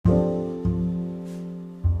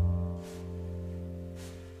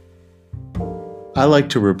I like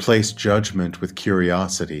to replace judgment with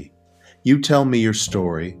curiosity. You tell me your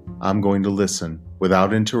story. I'm going to listen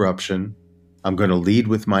without interruption. I'm going to lead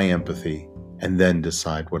with my empathy and then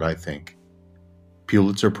decide what I think.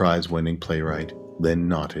 Pulitzer Prize winning playwright Lynn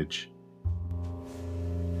Nottage.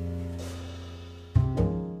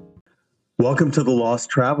 Welcome to The Lost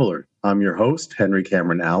Traveler. I'm your host, Henry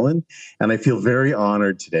Cameron Allen, and I feel very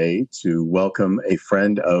honored today to welcome a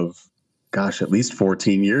friend of, at least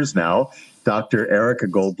 14 years now, Dr. Erica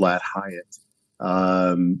Goldblatt Hyatt.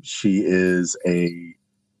 She is a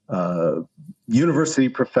university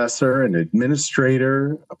professor, an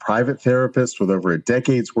administrator, a private therapist with over a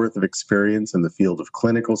decade's worth of experience in the field of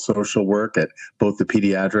clinical social work at both the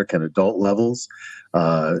pediatric and adult levels.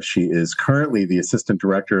 She is currently the assistant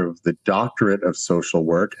director of the Doctorate of Social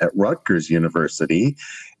Work at Rutgers University,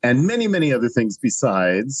 and many, many other things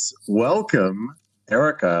besides. Welcome,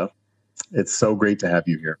 Erica. It's so great to have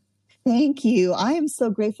you here. Thank you. I am so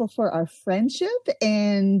grateful for our friendship.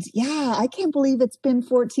 And yeah, I can't believe it's been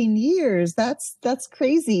 14 years. That's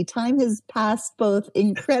crazy. Time has passed both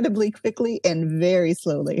incredibly quickly and very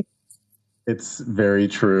slowly. It's very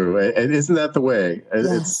true. And isn't that the way?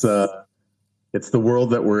 Yes. It's the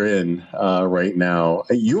world that we're in right now.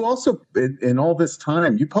 You also, in all this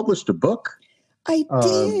time, you published a book. I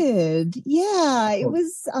did. Yeah, it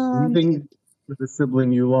was... Grieving for the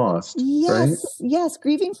Sibling You Lost, right? Yes,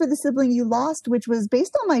 Grieving for the Sibling You Lost, which was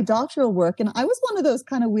based on my doctoral work. And I was one of those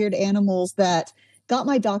kind of weird animals that got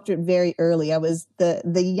my doctorate very early. I was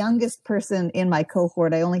the youngest person in my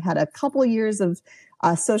cohort. I only had a couple years of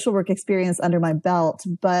social work experience under my belt,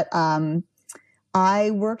 but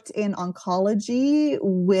I worked in oncology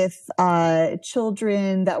with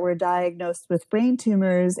children that were diagnosed with brain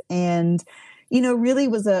tumors, and really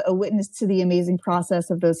was a witness to the amazing process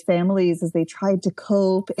of those families as they tried to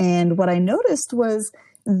cope. And what I noticed was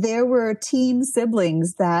there were teen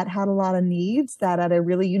siblings that had a lot of needs, that at a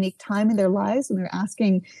really unique time in their lives, and they're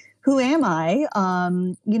asking, who am I?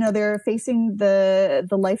 They're facing the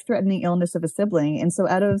life-threatening illness of a sibling. And so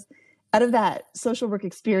out of that social work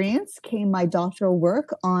experience came my doctoral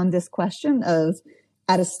work on this question of,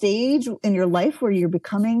 at a stage in your life where you're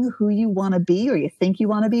becoming who you want to be or you think you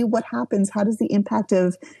want to be, what happens? How does the impact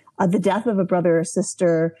of the death of a brother or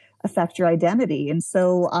sister affect your identity? And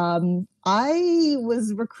so I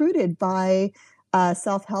was recruited by a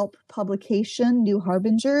self-help publication, New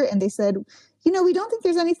Harbinger, and they said, we don't think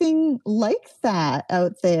there's anything like that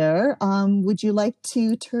out there. Would you like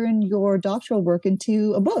to turn your doctoral work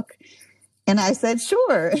into a book? And I said,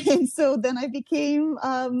 sure. And so then I became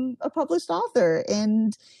a published author.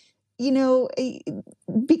 And,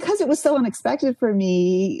 because it was so unexpected for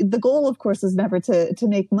me, the goal, of course, was never to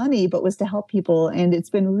make money, but was to help people. And it's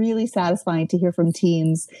been really satisfying to hear from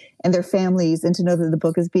teens and their families and to know that the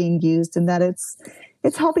book is being used and that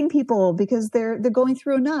it's helping people because they're going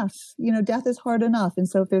through enough. Death is hard enough. And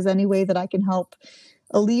so if there's any way that I can help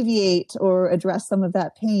alleviate or address some of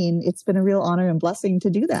that pain, it's been a real honor and blessing to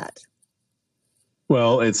do that.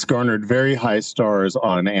 Well, it's garnered very high stars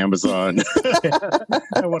on Amazon.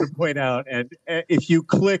 I want to point out, and if you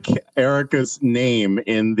click Erica's name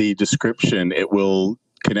in the description, it will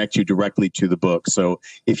connect you directly to the book. So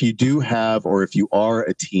if you do have, or if you are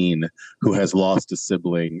a teen who has lost a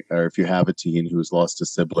sibling, or if you have a teen who has lost a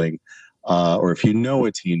sibling, or if you know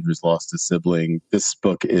a teen who's lost a sibling, this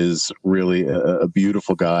book is really a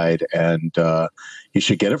beautiful guide, and you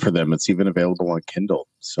should get it for them. It's even available on Kindle.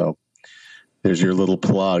 So there's your little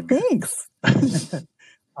plug. Thanks.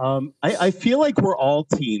 I feel like we're all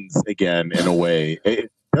teens again, in a way.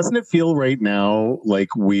 Doesn't it feel right now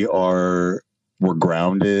like we're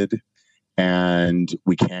grounded and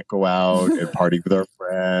we can't go out and party with our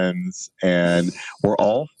friends? And we're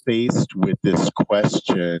all faced with this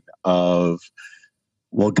question of,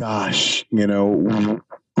 well, gosh,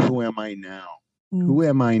 who am I now? Who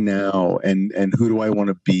am I now? And who do I want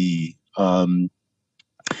to be?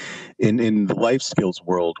 In the life skills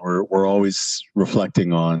world, we're always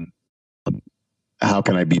reflecting on how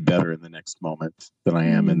can I be better in the next moment than I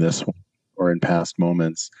am in this one or in past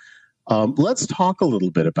moments. Let's talk a little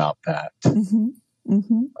bit about that.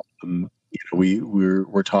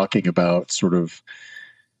 We're talking about sort of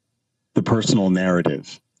the personal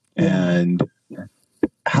narrative and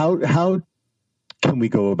how can we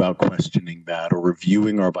go about questioning that or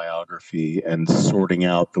reviewing our biography and sorting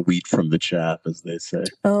out the wheat from the chaff, as they say?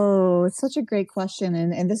 Oh, it's such a great question.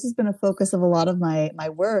 And this has been a focus of a lot of my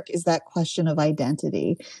work, is that question of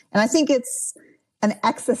identity. And I think it's an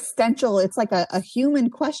existential, it's like a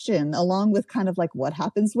human question, along with kind of like what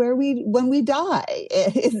happens when we die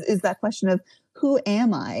is that question of who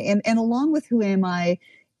am I? And along with who am I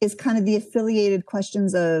is kind of the affiliated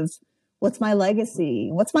questions of what's my legacy?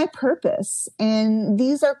 What's my purpose? And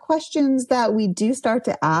these are questions that we do start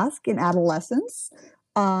to ask in adolescence,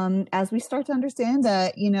 as we start to understand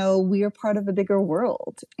that, we are part of a bigger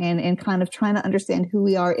world, and kind of trying to understand who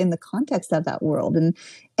we are in the context of that world, and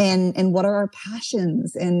what are our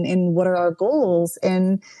passions, and what are our goals.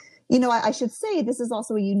 And, I should say this is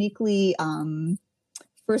also a uniquely,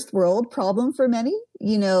 first world problem for many.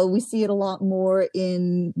 We see it a lot more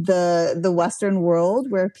in the Western world,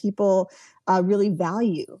 where people really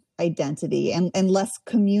value identity and less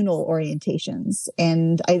communal orientations.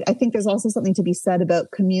 And I think there's also something to be said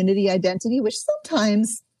about community identity, which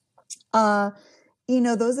sometimes,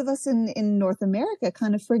 those of us in North America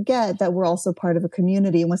kind of forget that we're also part of a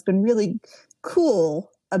community. And what's been really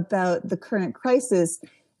cool about the current crisis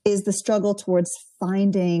is the struggle towards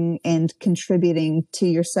finding and contributing to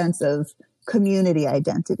your sense of community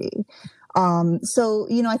identity. So,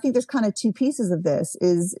 I think there's kind of two pieces of this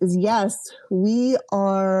is yes, we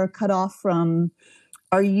are cut off from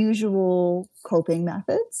our usual coping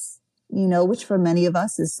methods, which for many of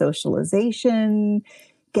us is socialization,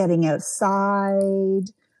 getting outside,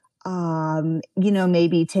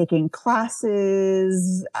 maybe taking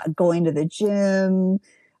classes, going to the gym,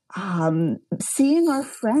 seeing our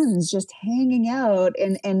friends, just hanging out,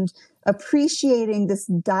 and appreciating this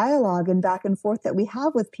dialogue and back and forth that we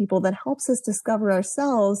have with people that helps us discover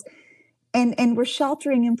ourselves. And we're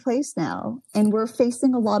sheltering in place now, and we're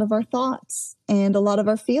facing a lot of our thoughts and a lot of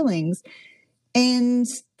our feelings. And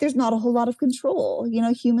there's not a whole lot of control.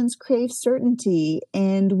 Humans crave certainty,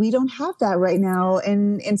 and we don't have that right now.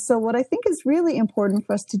 And so what I think is really important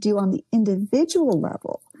for us to do on the individual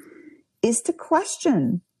level is to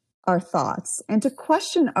question our thoughts and to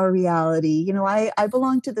question our reality. I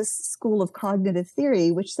belong to this school of cognitive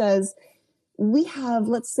theory, which says we have,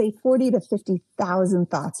 let's say, 40 to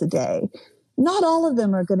 50,000 thoughts a day. Not all of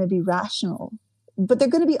them are going to be rational, but they're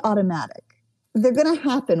going to be automatic. They're going to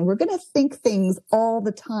happen. We're going to think things all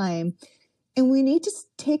the time. And we need to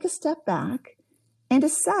take a step back and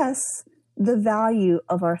assess the value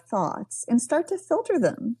of our thoughts and start to filter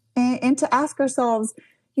them, and to ask ourselves,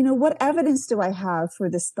 what evidence do I have for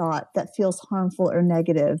this thought that feels harmful or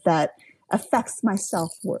negative, that affects my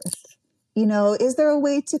self-worth? Is there a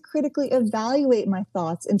way to critically evaluate my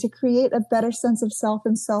thoughts and to create a better sense of self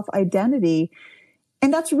and self-identity?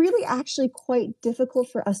 And that's really actually quite difficult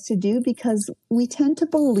for us to do, because we tend to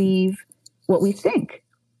believe what we think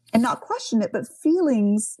and not question it, but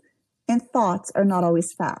feelings and thoughts are not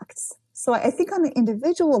always facts. So I think on the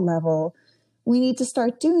individual level, we need to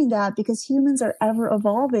start doing that, because humans are ever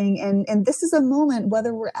evolving. And this is a moment,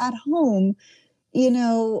 whether we're at home,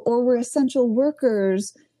 or we're essential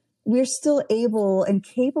workers, we're still able and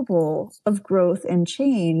capable of growth and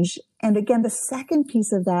change. And again, the second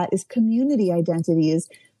piece of that is community identity. Is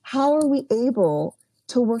how are we able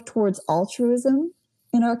to work towards altruism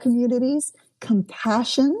in our communities,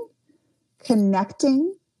 compassion,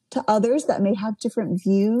 connecting to others that may have different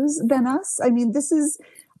views than us? I mean, this is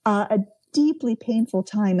a deeply painful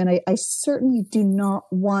time, and I certainly do not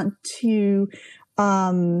want to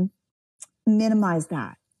minimize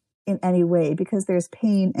that in any way, because there's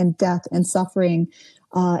pain and death and suffering,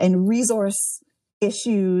 and resource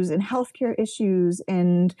issues and healthcare issues.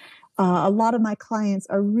 And a lot of my clients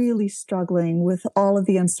are really struggling with all of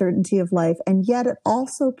the uncertainty of life. And yet it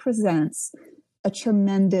also presents a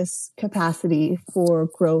tremendous capacity for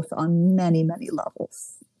growth on many, many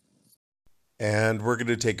levels. And we're going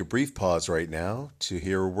to take a brief pause right now to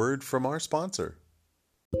hear a word from our sponsor.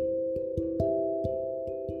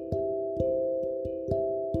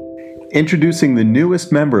 Introducing the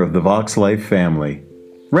newest member of the Vox Life family.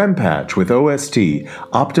 REM Patch with OST,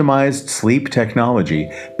 optimized sleep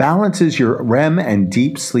technology, balances your REM and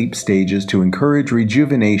deep sleep stages to encourage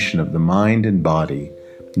rejuvenation of the mind and body.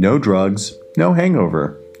 No drugs, no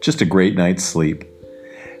hangover, just a great night's sleep.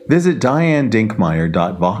 Visit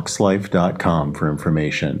dianedinkmeyer.voxlife.com for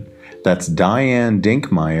information. That's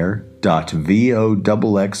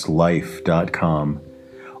dianedinkmeyer.voxlife.com.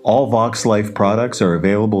 All Vox Life products are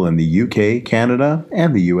available in the UK, Canada,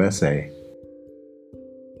 and the USA.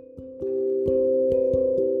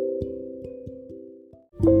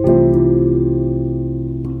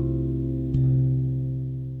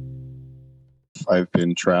 I've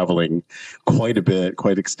been traveling quite a bit,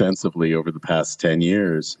 quite extensively over the past 10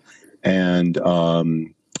 years. And a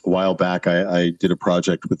while back, I did a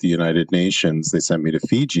project with the United Nations. They sent me to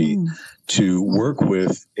Fiji to work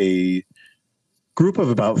with a group of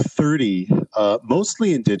about 30,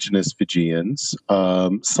 mostly indigenous Fijians.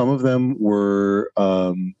 Some of them were,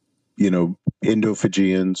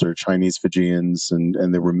 Indo-Fijians or Chinese Fijians,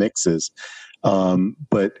 and there were mixes.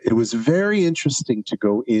 But it was very interesting to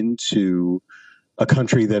go into a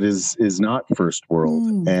country that is not first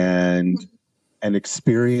world and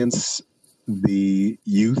experience the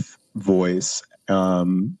youth voice.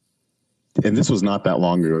 And this was not that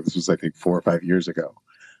long ago. This was, I think, 4 or 5 years ago.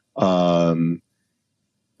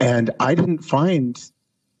 And I didn't find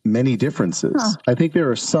many differences. I think there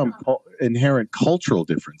are some inherent cultural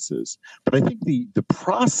differences, but I think the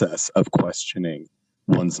process of questioning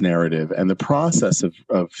one's narrative and the process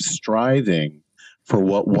of striving for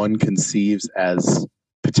what one conceives as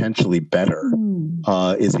potentially better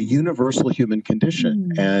is a universal human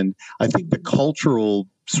condition. And I think the cultural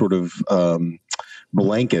sort of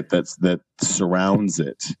blanket that surrounds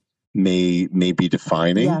it may be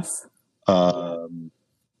defining. Yes.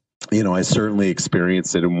 I certainly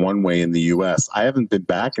experienced it in one way in the U.S. I haven't been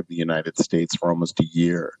back in the United States for almost a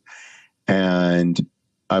year, and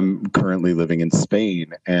I'm currently living in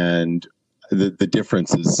Spain, and the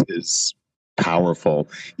difference is powerful,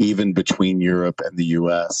 even between Europe and the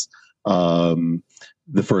U.S.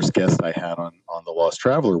 The first guest I had on The Lost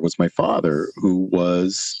Traveler was my father, who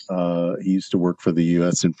he used to work for the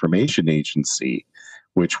U.S. Information Agency,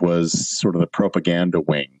 which was sort of the propaganda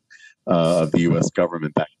wing of the U.S.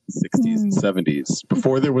 government back in the 60s and 70s,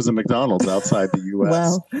 before there was a McDonald's outside the U.S.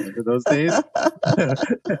 Wow. Remember those days?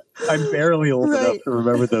 I'm barely old enough to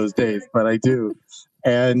remember those days, but I do.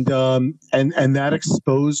 And that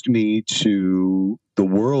exposed me to the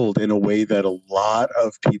world in a way that a lot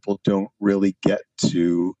of people don't really get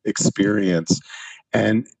to experience.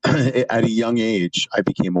 And at a young age, I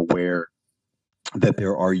became aware that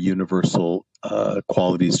there are universal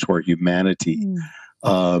qualities to our humanity.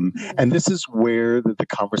 And this is where the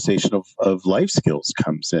conversation of life skills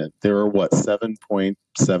comes in. There are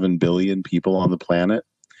 7.7 billion people on the planet,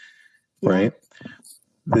 right?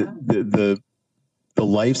 The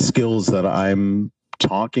life skills that I'm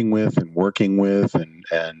talking with and working with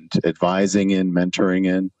and advising in, mentoring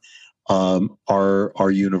in,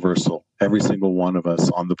 are universal. Every single one of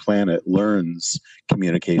us on the planet learns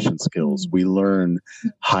communication skills. We learn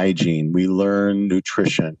hygiene. We learn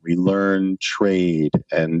nutrition. We learn trade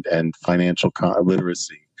and financial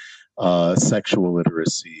literacy, sexual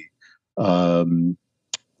literacy,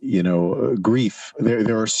 grief.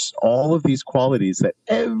 There are all of these qualities that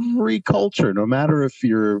every culture, no matter if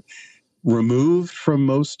you're removed from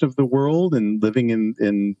most of the world and living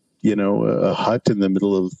in a hut in the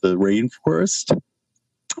middle of the rainforest,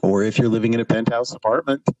 or if you're living in a penthouse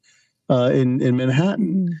apartment in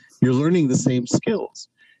Manhattan, you're learning the same skills.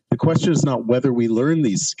 The question is not whether we learn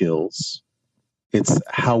these skills, it's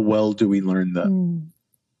how well do we learn them?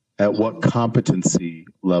 At what competency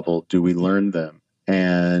level do we learn them?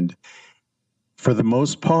 And for the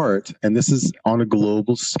most part, and this is on a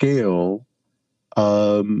global scale,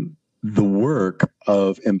 the work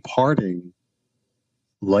of imparting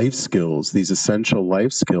life skills, these essential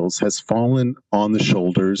life skills, has fallen on the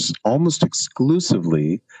shoulders almost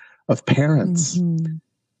exclusively of parents.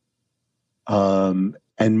 And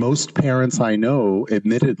most parents I know,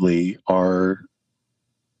 admittedly, are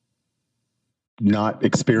not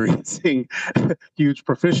experiencing huge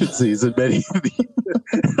proficiencies in many of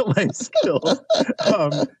the life skills,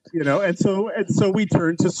 and so we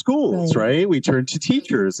turn to schools, right? We turn to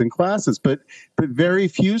teachers and classes, but very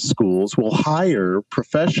few schools will hire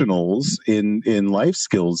professionals in life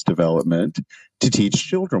skills development to teach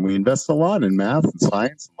children. We invest a lot in math and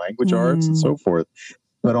science and language arts and so forth,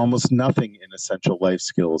 but almost nothing in essential life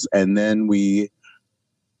skills. And then we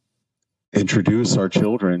introduce our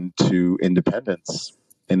children to independence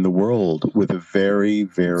in the world with a very,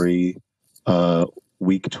 very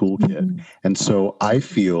weak toolkit. And so I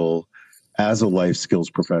feel, as a life skills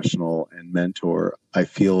professional and mentor, I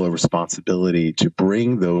feel a responsibility to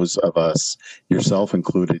bring those of us, yourself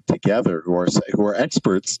included, together who are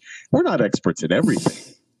experts. We're not experts in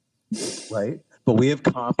everything, right? But we have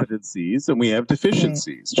competencies and we have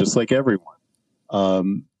deficiencies, just like everyone.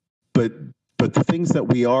 But the things that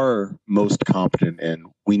we are most competent in,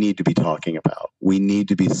 we need to be talking about. We need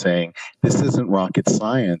to be saying, this isn't rocket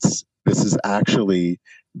science. This is actually,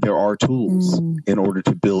 there are tools in order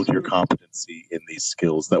to build your competency in these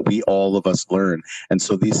skills that all of us learn. And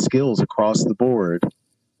so these skills across the board,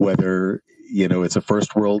 whether, it's a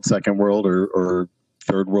first world, second world, or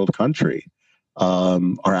third world country,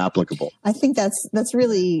 are applicable. I think that's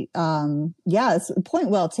really, it's a point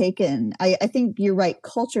well taken. I think you're right.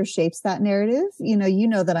 Culture shapes that narrative. You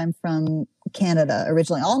know that I'm from Canada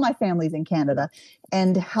originally. All my family's in Canada,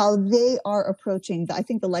 and how they are approaching, I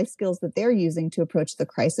think the life skills that they're using to approach the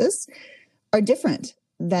crisis are different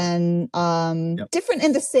than different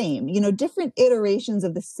and the same, different iterations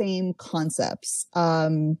of the same concepts.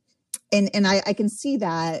 And I can see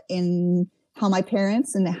that in how my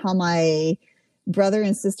parents and how my brother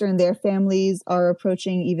and sister and their families are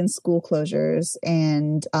approaching even school closures,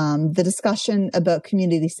 and the discussion about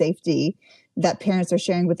community safety that parents are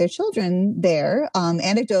sharing with their children there,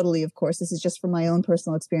 anecdotally, of course, this is just from my own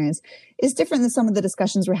personal experience, is different than some of the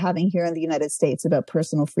discussions we're having here in the United States about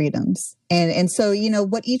personal freedoms. And so,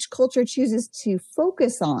 what each culture chooses to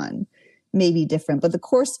focus on may be different, but the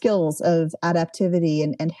core skills of adaptivity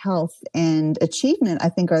and health and achievement, I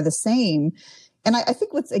think, are the same. And I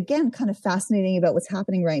think what's, again, kind of fascinating about what's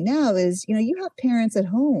happening right now is, you have parents at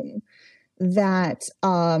home that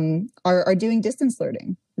are doing distance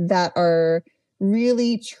learning, that are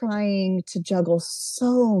really trying to juggle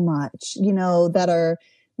so much, that are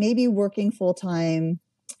maybe working full time,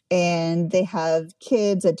 and they have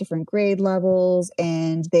kids at different grade levels,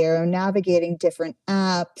 and they're navigating different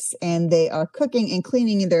apps, and they are cooking and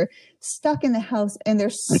cleaning, and they're stuck in the house, and they're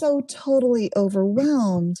so totally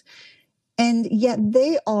overwhelmed. And yet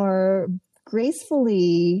they are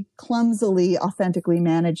gracefully, clumsily, authentically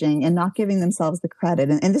managing and not giving themselves the credit.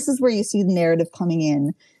 And this is where you see the narrative coming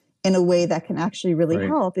in a way that can actually really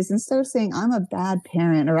help, is instead of saying, I'm a bad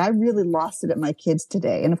parent, or I really lost it at my kids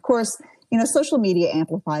today. And of course, social media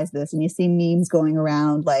amplifies this, and you see memes going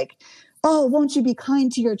around like, oh, won't you be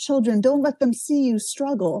kind to your children? Don't let them see you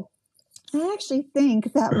struggle. I actually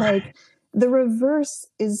think that the reverse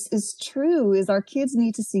is true, is our kids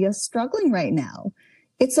need to see us struggling right now.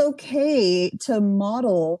 It's okay to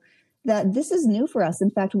model that this is new for us.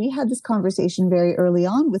 In fact, we had this conversation very early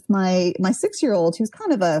on with my 6-year-old, who's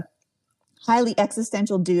kind of a highly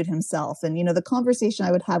existential dude himself. And, the conversation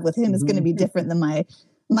I would have with him is going to be different than my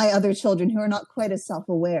other children who are not quite as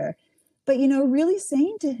self-aware. But, really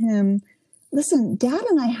saying to him, listen, Dad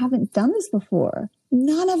and I haven't done this before.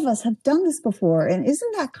 None of us have done this before. And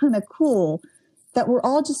isn't that kind of cool that we're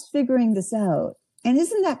all just figuring this out? And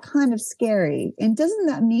isn't that kind of scary? And doesn't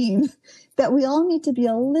that mean that we all need to be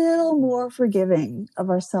a little more forgiving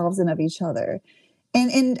of ourselves and of each other?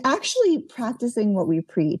 And actually practicing what we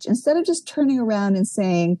preach, instead of just turning around and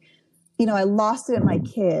saying, I lost it at my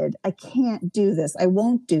kid. I can't do this. I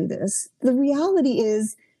won't do this. The reality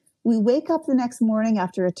is we wake up the next morning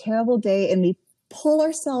after a terrible day and we pull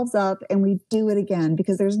ourselves up and we do it again,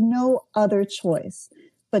 because there's no other choice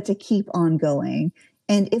but to keep on going.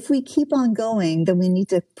 And if we keep on going, then we need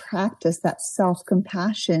to practice that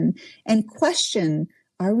self-compassion and question,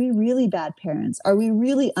 are we really bad parents? Are we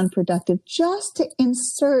really unproductive? Just to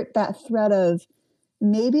insert that thread of,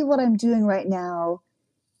 maybe what I'm doing right now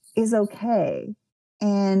is okay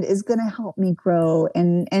and is going to help me grow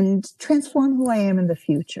and transform who I am in the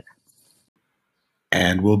future.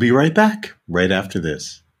 And we'll be right back right after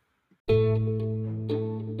this.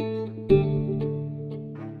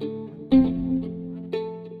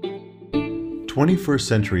 21st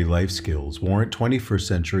century life skills warrant 21st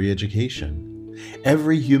century education.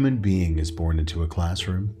 Every human being is born into a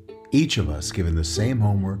classroom, each of us given the same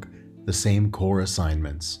homework, the same core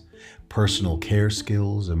assignments. Personal care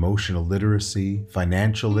skills, emotional literacy,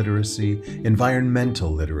 financial literacy,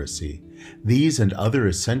 environmental literacy. These and other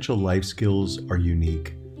essential life skills are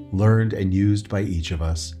unique, learned and used by each of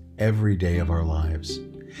us every day of our lives.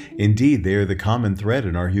 Indeed, they are the common thread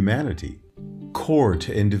in our humanity, core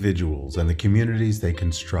to individuals and the communities they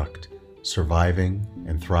construct, surviving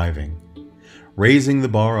and thriving. Raising the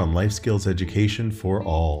bar on life skills education for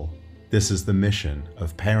all. This is the mission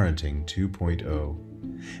of Parenting 2.0.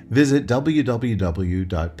 Visit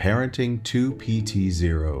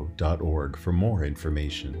www.parenting2pt0.org for more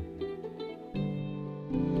information.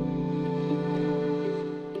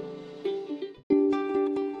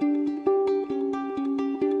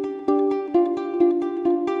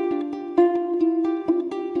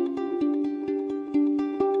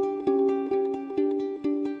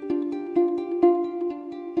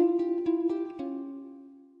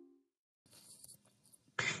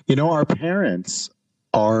 Our parents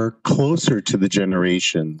are closer to the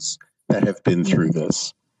generations that have been through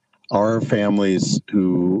this. Our families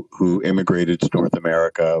who immigrated to North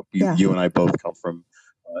America, you and I both come from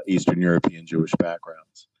Eastern European Jewish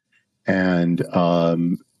backgrounds, and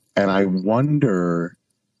I wonder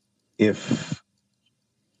if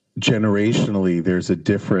generationally there's a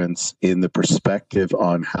difference in the perspective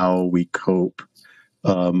on how we cope.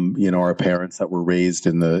 Our parents that were raised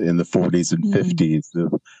in the 40s and 50s, the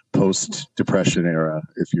post-Depression era,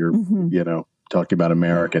 if you're, talking about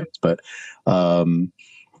Americans, but, or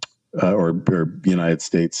United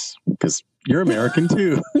States, because You're American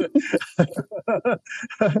too.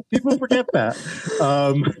 People forget that.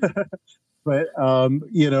 But I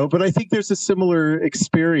think there's a similar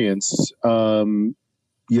experience. My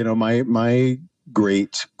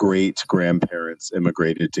great grandparents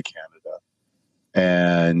immigrated to Canada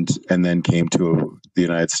and then came to the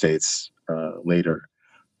United States later.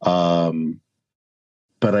 But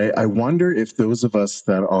I wonder if those of us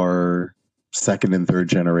that are second and third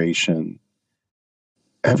generation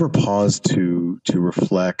ever pause to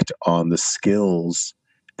reflect on the skills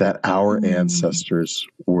that our ancestors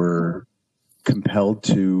were compelled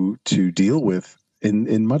to deal with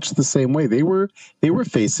in much the same way. They were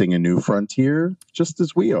facing a new frontier just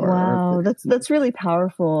as we are. Wow, that's really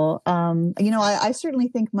powerful. I certainly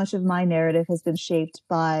think much of my narrative has been shaped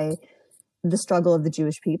by the struggle of the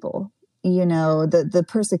Jewish people. The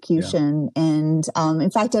persecution. Yeah. And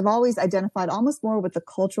in fact, I've always identified almost more with the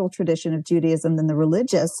cultural tradition of Judaism than the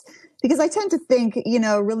religious, because I tend to think,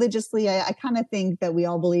 religiously, I kind of think that we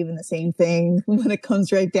all believe in the same thing when it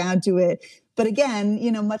comes right down to it. But again,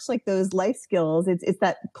 much like those life skills, it's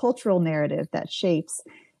that cultural narrative that shapes.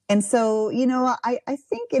 And so, I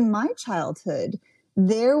think in my childhood,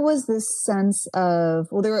 there was this sense of,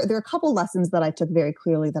 there are a couple lessons that I took very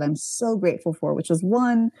clearly that I'm so grateful for, which was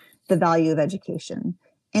one, the value of education.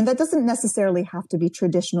 And that doesn't necessarily have to be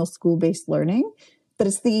traditional school-based learning, but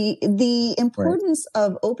it's the importance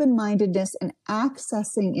of open-mindedness and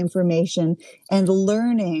accessing information and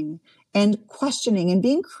learning and questioning and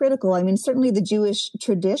being critical. I mean, certainly the Jewish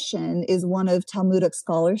tradition is one of Talmudic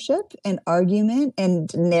scholarship and argument and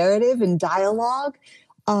narrative and dialogue,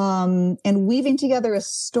 and weaving together a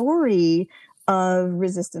story of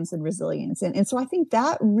resistance and resilience. And so I think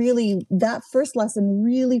that first lesson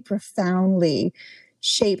really profoundly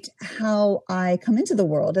shaped how I come into the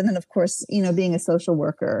world. And then, of course, being a social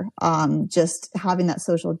worker, just having that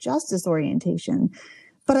social justice orientation.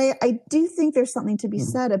 But I do think there's something to be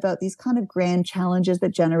said about these kind of grand challenges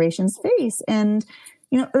that generations face. And,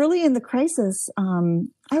 early in the crisis,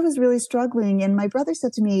 I was really struggling. And my brother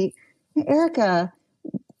said to me, Erica,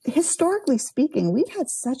 historically speaking, we've had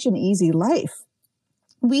such an easy life.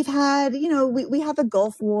 We've had, we had the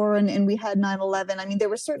Gulf War and we had 9/11. I mean, there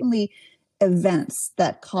were certainly events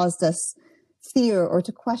that caused us fear or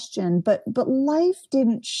to question, but life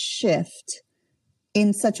didn't shift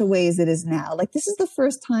in such a way as it is now. Like, this is the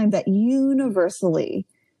first time that universally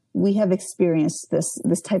we have experienced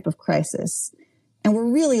this type of crisis. And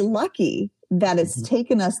we're really lucky that it's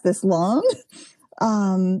taken us this long.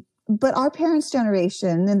 But our parents'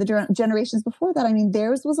 generation and the generations before that, I mean,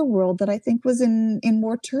 theirs was a world that I think was in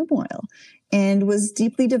more turmoil and was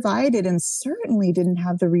deeply divided and certainly didn't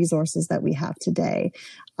have the resources that we have today.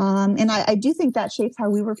 And I do think that shapes how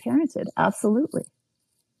we were parented. Absolutely.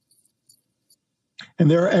 And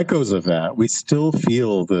there are echoes of that. We still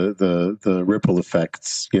feel the ripple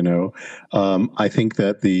effects, I think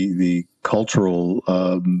that the cultural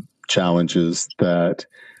challenges that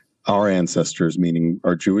our ancestors, meaning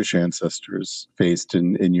our Jewish ancestors, faced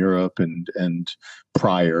in Europe and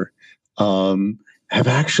prior, have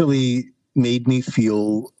actually made me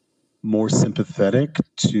feel more sympathetic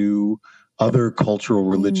to other cultural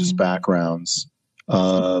religious backgrounds,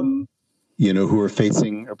 who are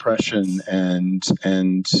facing oppression and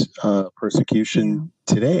persecution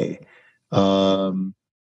today. And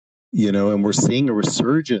we're seeing a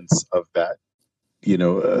resurgence of that.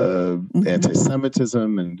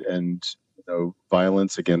 Anti-Semitism and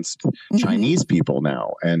violence against Chinese people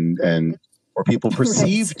now, or people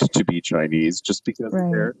perceived to be Chinese just because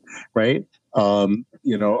of their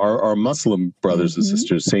our Muslim brothers and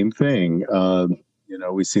sisters, same thing.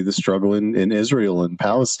 We see the struggle in Israel and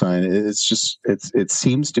Palestine. It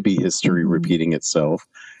seems to be history repeating itself,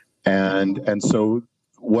 and so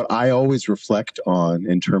what I always reflect on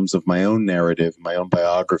in terms of my own narrative, my own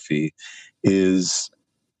biography, is,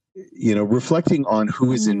 reflecting on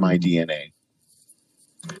who is in my DNA,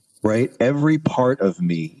 right? Every part of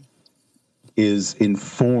me is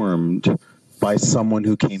informed by someone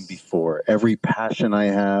who came before. Every passion I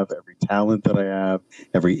have, every talent that I have,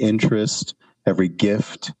 every interest, every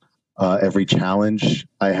gift, every challenge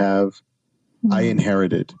I have, I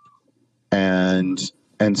inherited. And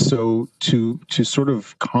so to sort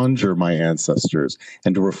of conjure my ancestors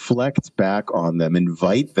and to reflect back on them,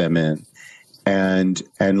 invite them in, and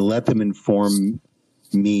let them inform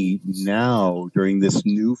me now during this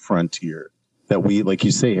new frontier that we, like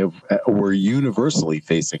you say, we're universally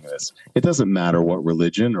facing this. It doesn't matter what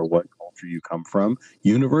religion or what culture you come from.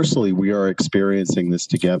 Universally, we are experiencing this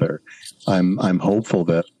together. I'm hopeful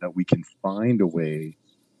that we can find a way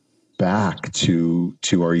back to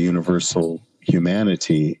our universal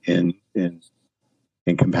humanity in in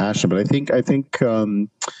compassion. But I think the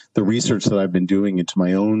research that I've been doing into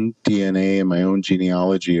my own DNA and my own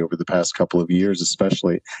genealogy over the past couple of years,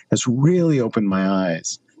 especially, has really opened my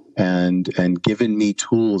eyes and given me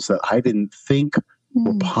tools that I didn't think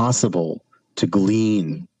were possible to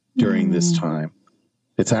glean during this time.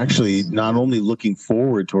 It's actually not only looking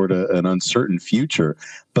forward toward an uncertain future,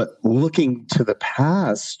 but looking to the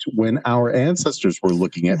past when our ancestors were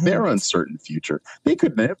looking at their uncertain future. They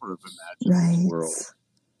could never have imagined this world.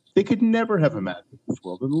 They could never have imagined this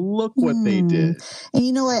world. And look what they did.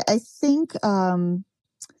 And I think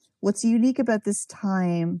what's unique about this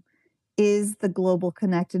time is the global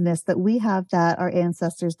connectedness that we have that our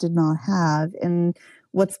ancestors did not have. And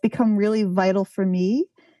what's become really vital for me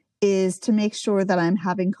is to make sure that I'm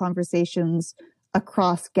having conversations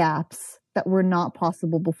across gaps that were not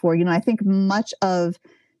possible before. I think much of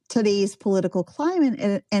today's political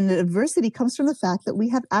climate and adversity comes from the fact that we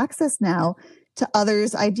have access now to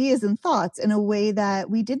others' ideas and thoughts in a way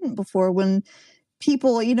that we didn't before, when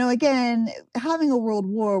people, again, having a world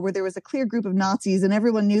war where there was a clear group of Nazis and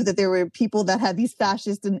everyone knew that there were people that had these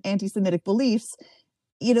fascist and anti-Semitic beliefs,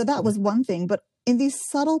 that was one thing. But in these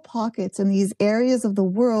subtle pockets in these areas of the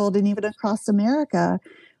world, and even across America,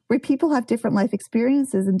 where people have different life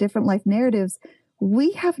experiences and different life narratives,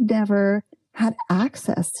 we have never had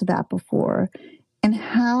access to that before. And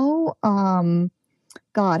how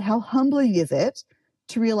humbling is it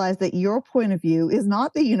to realize that your point of view is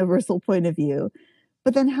not the universal point of view,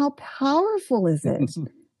 but then how powerful is it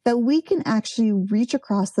that we can actually reach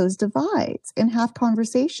across those divides and have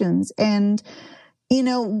conversations. And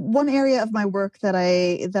one area of my work that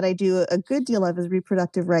I do a good deal of is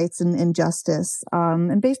reproductive rights and justice.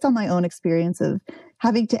 And based on my own experience of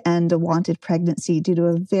having to end a wanted pregnancy due to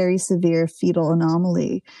a very severe fetal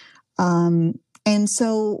anomaly. And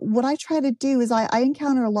so what I try to do is I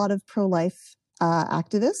encounter a lot of pro-life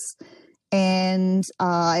activists, and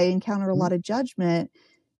I encounter a lot of judgment.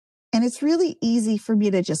 And it's really easy for me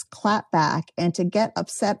to just clap back and to get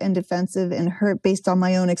upset and defensive and hurt based on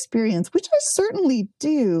my own experience, which I certainly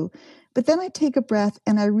do. But then I take a breath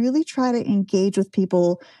and I really try to engage with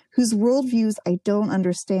people whose worldviews I don't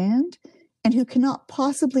understand and who cannot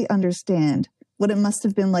possibly understand what it must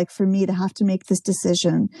have been like for me to have to make this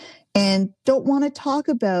decision, and don't want to talk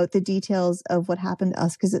about the details of what happened to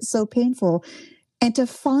us because it's so painful. And to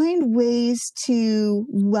find ways to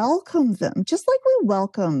welcome them, just like we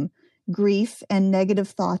welcome grief and negative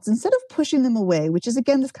thoughts, instead of pushing them away, which is,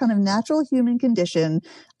 again, this kind of natural human condition.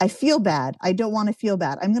 I feel bad. I don't want to feel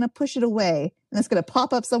bad. I'm going to push it away, and it's going to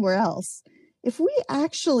pop up somewhere else. If we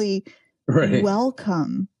actually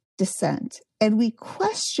welcome dissent and we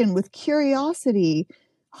question with curiosity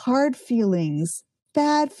hard feelings,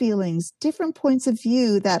 bad feelings, different points of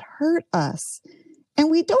view that hurt us,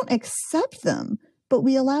 and we don't accept them, but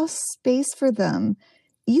we allow space for them,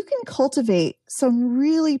 you can cultivate some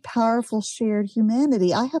really powerful shared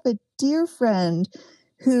humanity. I have a dear friend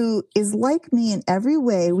who is like me in every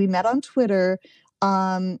way. We met on Twitter.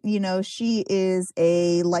 She is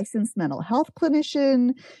a licensed mental health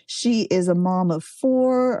clinician. She is a mom of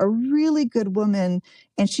 4, a really good woman,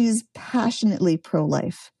 and she's passionately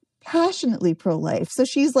pro-life. So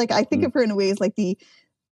she's like, I think of her in a way as like the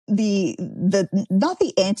not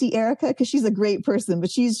the anti-Erica, because she's a great person,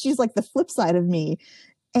 but she's like the flip side of me.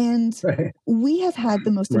 And we have had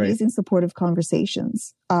the most amazing supportive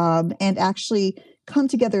conversations, and actually come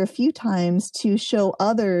together a few times to show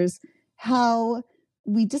others how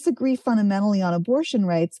we disagree fundamentally on abortion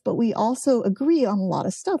rights, but we also agree on a lot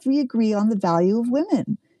of stuff. We agree on the value of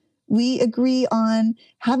women. We agree on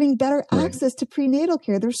having better access to prenatal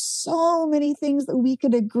care. There's so many things that we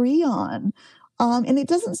could agree on. And it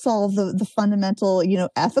doesn't solve the fundamental,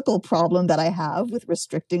 ethical problem that I have with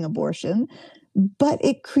restricting abortion, but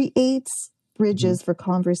it creates bridges for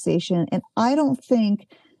conversation. And I don't think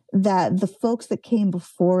that the folks that came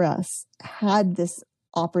before us had this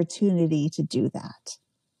opportunity to do that.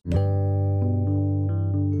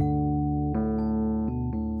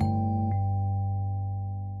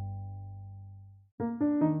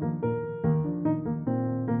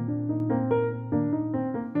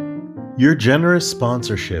 Your generous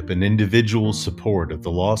sponsorship and individual support of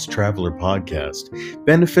the Lost Traveler podcast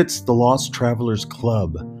benefits the Lost Travelers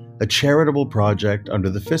Club, a charitable project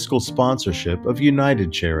under the fiscal sponsorship of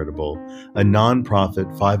United Charitable, a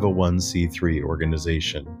nonprofit 501c3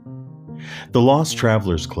 organization. The Lost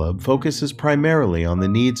Travelers Club focuses primarily on the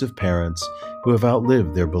needs of parents who have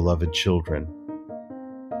outlived their beloved children.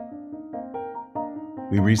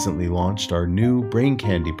 We recently launched our new Brain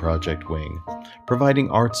Candy Project wing,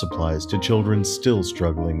 providing art supplies to children still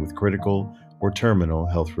struggling with critical or terminal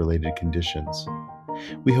health-related conditions.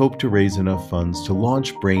 We hope to raise enough funds to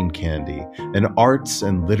launch Brain Candy, an arts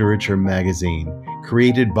and literature magazine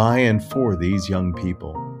created by and for these young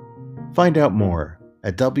people. Find out more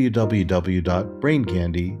at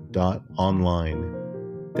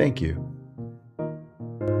www.braincandy.online. Thank you.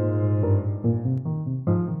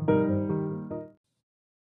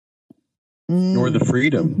 Nor the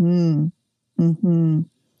freedom. Mm-hmm.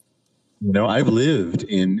 I've lived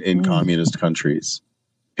in communist countries,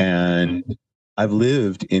 and I've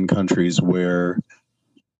lived in countries where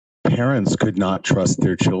parents could not trust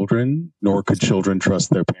their children, nor could children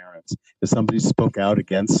trust their parents. If somebody spoke out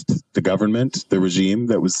against the government, the regime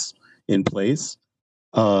that was in place,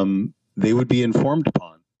 they would be informed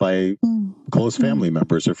upon by close family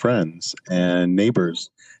members or friends and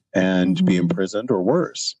neighbors and be imprisoned or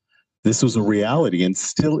worse. This was a reality and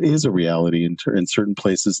still is a reality in certain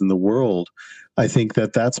places in the world. I think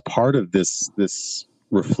that that's part of this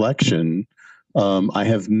reflection. I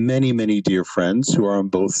have many, many dear friends who are on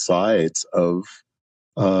both sides of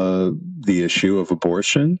the issue of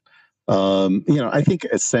abortion. I think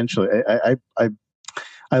essentially,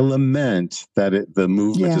 I lament that the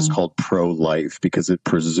movement is called pro-life because it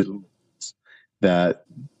presumes that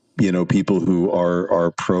people who are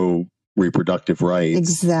pro-reproductive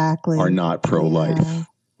rights are not pro-life.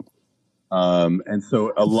 And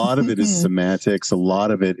so a lot of it is semantics. A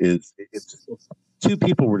lot of it is it's two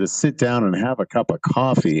people were to sit down and have a cup of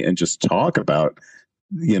coffee and just talk about,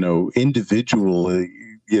 individual,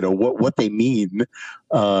 what they mean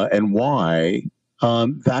and why,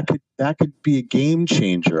 that could be a game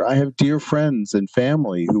changer. I have dear friends and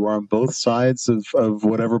family who are on both sides of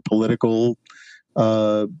whatever political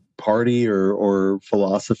party or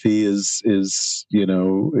philosophy is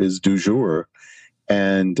du jour.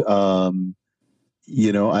 And, I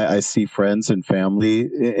see friends and family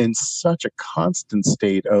in such a constant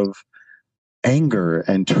state of anger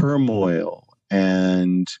and turmoil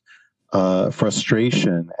and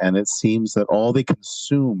frustration. And it seems that all they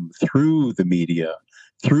consume through the media,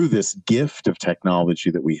 through this gift of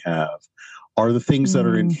technology that we have, are the things that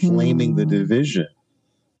are inflaming the division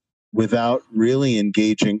without really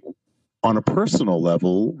engaging on a personal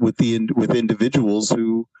level with individuals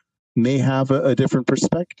who may have a different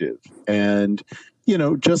perspective. And,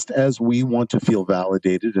 just as we want to feel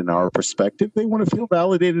validated in our perspective, they want to feel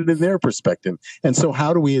validated in their perspective. And so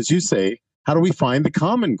how do we, as you say, how do we find the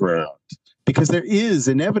common ground? Because there is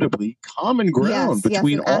inevitably common ground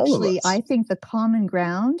between all of us. I think the common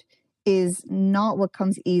ground is not what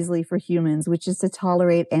comes easily for humans, which is to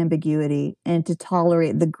tolerate ambiguity and to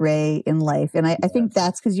tolerate the gray in life. And I think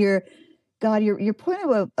that's because your point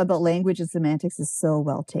about language and semantics is so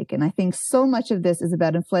well taken. I think so much of this is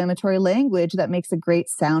about inflammatory language that makes a great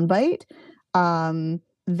soundbite.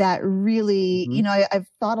 That really, I've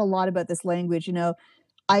thought a lot about this language.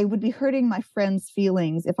 I would be hurting my friend's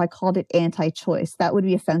feelings if I called it anti-choice. That would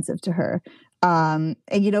be offensive to her.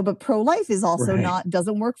 But pro-life is also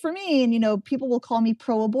doesn't work for me. And, people will call me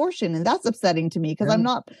pro-abortion, and that's upsetting to me because I'm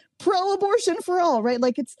not pro-abortion for all, right?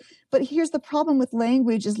 But here's the problem with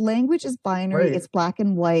language is binary. Right. It's black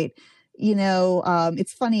and white.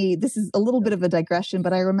 It's funny. This is a little bit of a digression,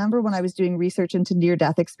 but I remember when I was doing research into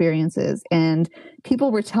near-death experiences and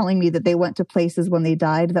people were telling me that they went to places when they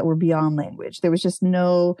died that were beyond language. There was just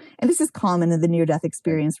and this is common in the near-death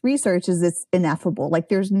experience research, is it's ineffable. Like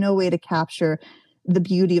there's no way to capture the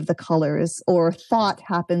beauty of the colors, or thought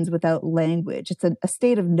happens without language. It's a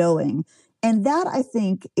state of knowing. And that, I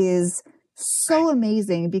think, is so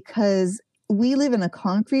amazing because we live in a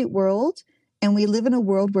concrete world. And we live in a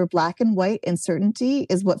world where black and white and certainty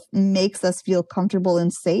is what makes us feel comfortable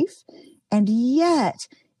and safe. And yet,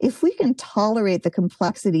 if we can tolerate the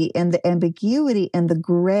complexity and the ambiguity and the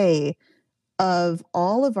gray of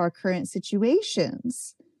all of our current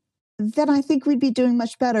situations, then I think we'd be doing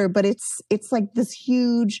much better. But it's like this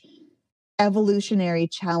huge evolutionary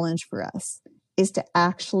challenge for us is to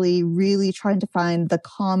actually really trying to find the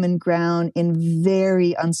common ground in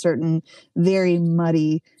very uncertain, very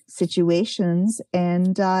muddy situations.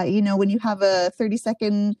 And, when you have a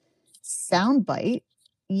 30-second sound bite,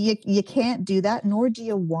 you can't do that, nor do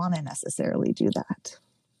you want to necessarily do that.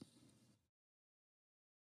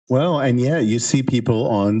 Well, and you see people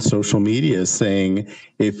on social media saying,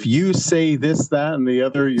 if you say this, that, and the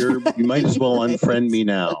other, you might as well unfriend me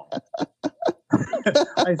now.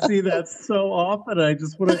 I see that so often. I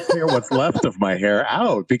just want to tear what's left of my hair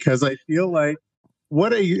out because I feel like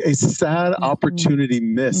what a sad opportunity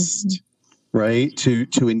missed, right?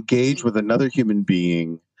 To engage with another human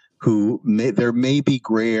being there may be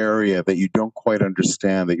gray area that you don't quite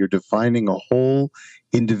understand, that you're defining a whole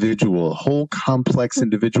individual, a whole complex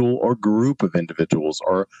individual or group of individuals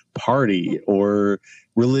or party or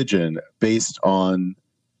religion based on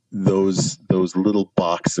those little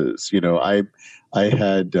boxes. I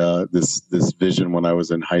had this vision when I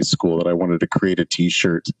was in high school that I wanted to create a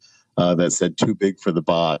T-shirt that said "Too big for the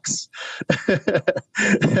box."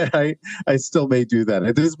 I still may do that.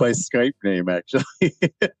 It is my Skype name, actually.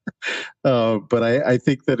 But I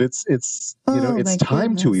think that it's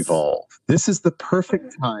time to evolve. This is the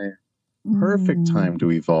perfect time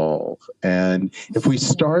to evolve. And if we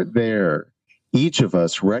start there, each of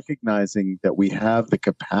us recognizing that we have the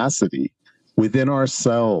capacity within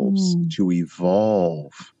ourselves to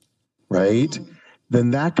evolve, right?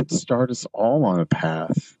 Then that could start us all on a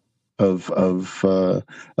path of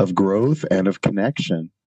growth and of connection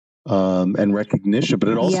and recognition. But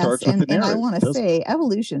it all starts with the narrative. And I want to say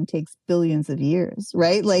evolution takes billions of years,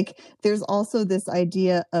 right? Like there's also this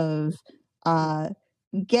idea of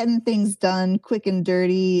getting things done quick and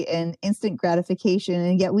dirty and instant gratification.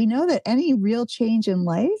 And yet we know that any real change in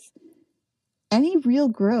life, any real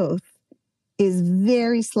growth is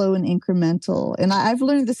very slow and incremental. And I've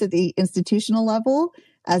learned this at the institutional level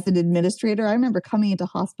as an administrator. I remember coming into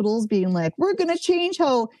hospitals being like, we're going to change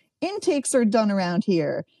how intakes are done around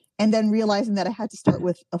here. And then realizing that I had to start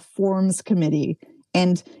with a forms committee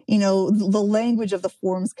and, the language of the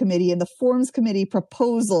forms committee and the forms committee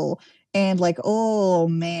proposal. And like, oh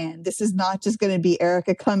man, this is not just going to be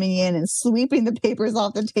Erica coming in and sweeping the papers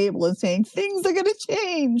off the table and saying things are going to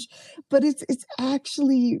change. But it's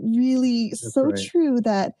actually really true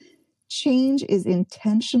that change is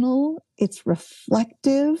intentional. It's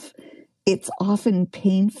reflective. It's often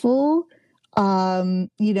painful.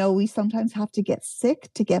 We sometimes have to get sick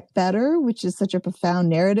to get better, which is such a profound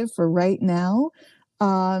narrative for right now.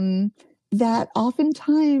 That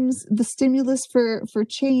oftentimes the stimulus for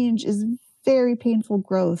change is very painful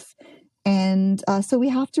growth. And so we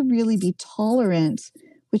have to really be tolerant,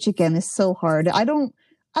 which again is so hard. I don't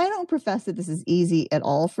profess that this is easy at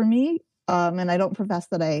all for me. And I don't profess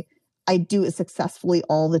that I do it successfully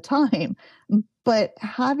all the time. But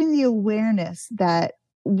having the awareness that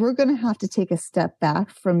we're going to have to take a step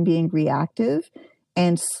back from being reactive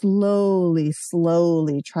and slowly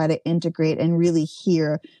try to integrate and really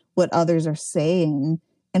hear what others are saying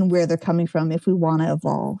and where they're coming from if we want to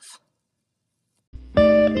evolve.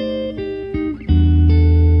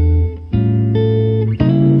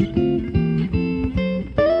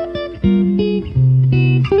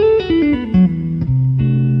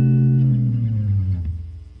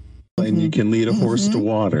 And you can lead a horse to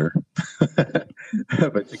water,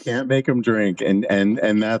 but you can't make him drink. And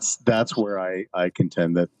that's where I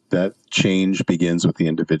contend that change begins with the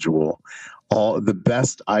individual. All the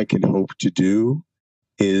best I can hope to do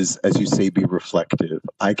is, as you say, be reflective.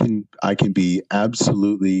 I can be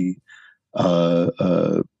absolutely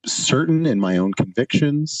certain in my own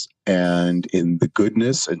convictions and in the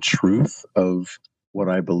goodness and truth of what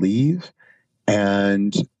I believe.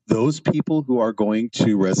 And those people who are going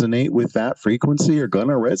to resonate with that frequency are going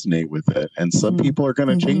to resonate with it. And some people are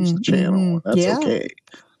going to change the channel. That's okay.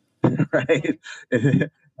 Right?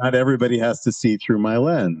 Not everybody has to see through my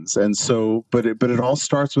lens. And so, but it all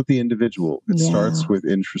starts with the individual. It starts with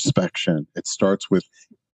introspection. It starts with,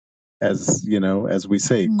 as we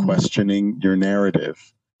say, questioning your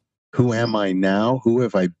narrative. Who am I now? Who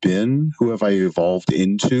have I been? Who have I evolved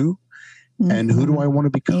into? And who do I want to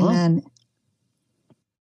become? Amen.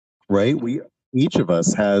 Right? Each of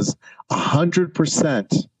us has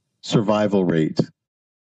 100% survival rate.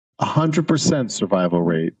 100% survival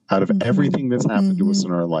rate out of everything that's happened to us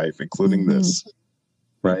in our life, including this,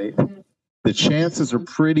 right? The chances are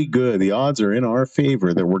pretty good. The odds are in our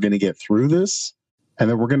favor that we're going to get through this and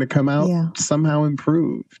that we're going to come out somehow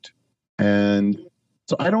improved. And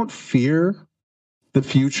so I don't fear the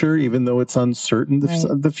future, even though it's uncertain.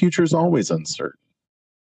 The future is always uncertain.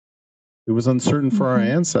 It was uncertain for our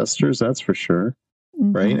ancestors, that's for sure,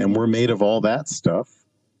 right? And we're made of all that stuff.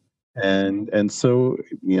 And so,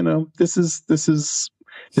 this is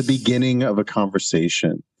the beginning of a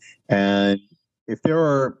conversation. And if there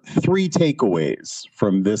are 3 takeaways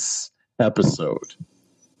from this episode,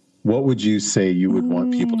 what would you say you would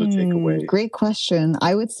want people to take away? Great question.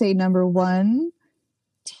 I would say number 1,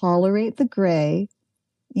 tolerate the gray,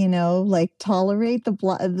 tolerate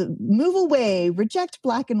move away, reject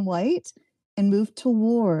black and white, and move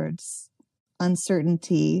towards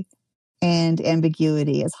uncertainty and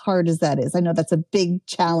ambiguity, as hard as that is. I know that's a big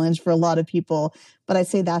challenge for a lot of people, but I'd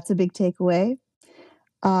say that's a big takeaway.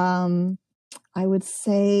 I would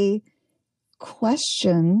say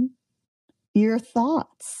question your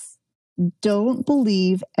thoughts. Don't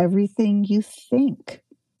believe everything you think.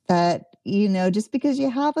 That, just because you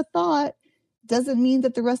have a thought doesn't mean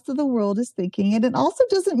that the rest of the world is thinking it. And also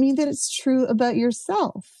doesn't mean that it's true about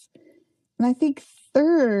yourself. And I think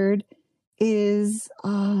third is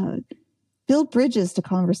build bridges to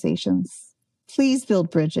conversations. Please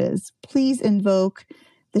build bridges. Please invoke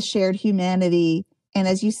the shared humanity. And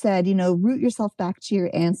as you said, root yourself back to your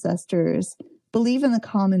ancestors. Believe in the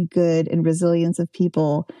common good and resilience of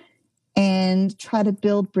people, and try to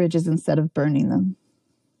build bridges instead of burning them.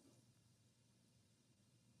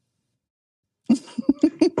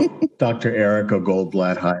 Dr. Erica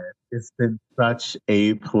Goldblatt Hyatt, it's been such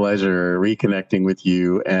a pleasure reconnecting with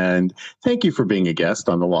you, and thank you for being a guest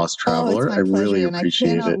on The Lost Traveler. It's my pleasure, really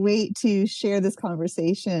appreciate and I cannot wait to share this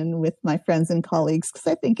conversation with my friends and colleagues because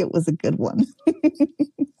I think it was a good one.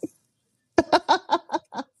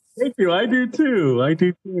 Thank you. I do too.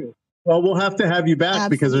 Well, we'll have to have you back.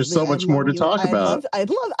 Absolutely. Because there's so much more to talk about.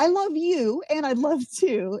 I love you, and I'd love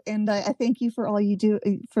to. And I thank you for all you do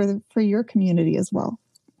for your community as well.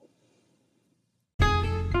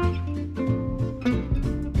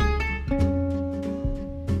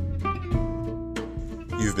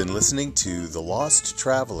 You've been listening to The Lost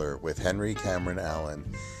Traveler with Henry Cameron Allen.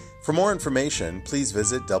 For more information, please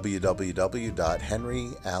visit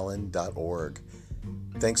www.henryallen.org.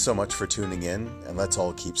 Thanks so much for tuning in, and let's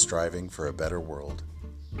all keep striving for a better world.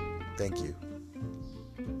 Thank you.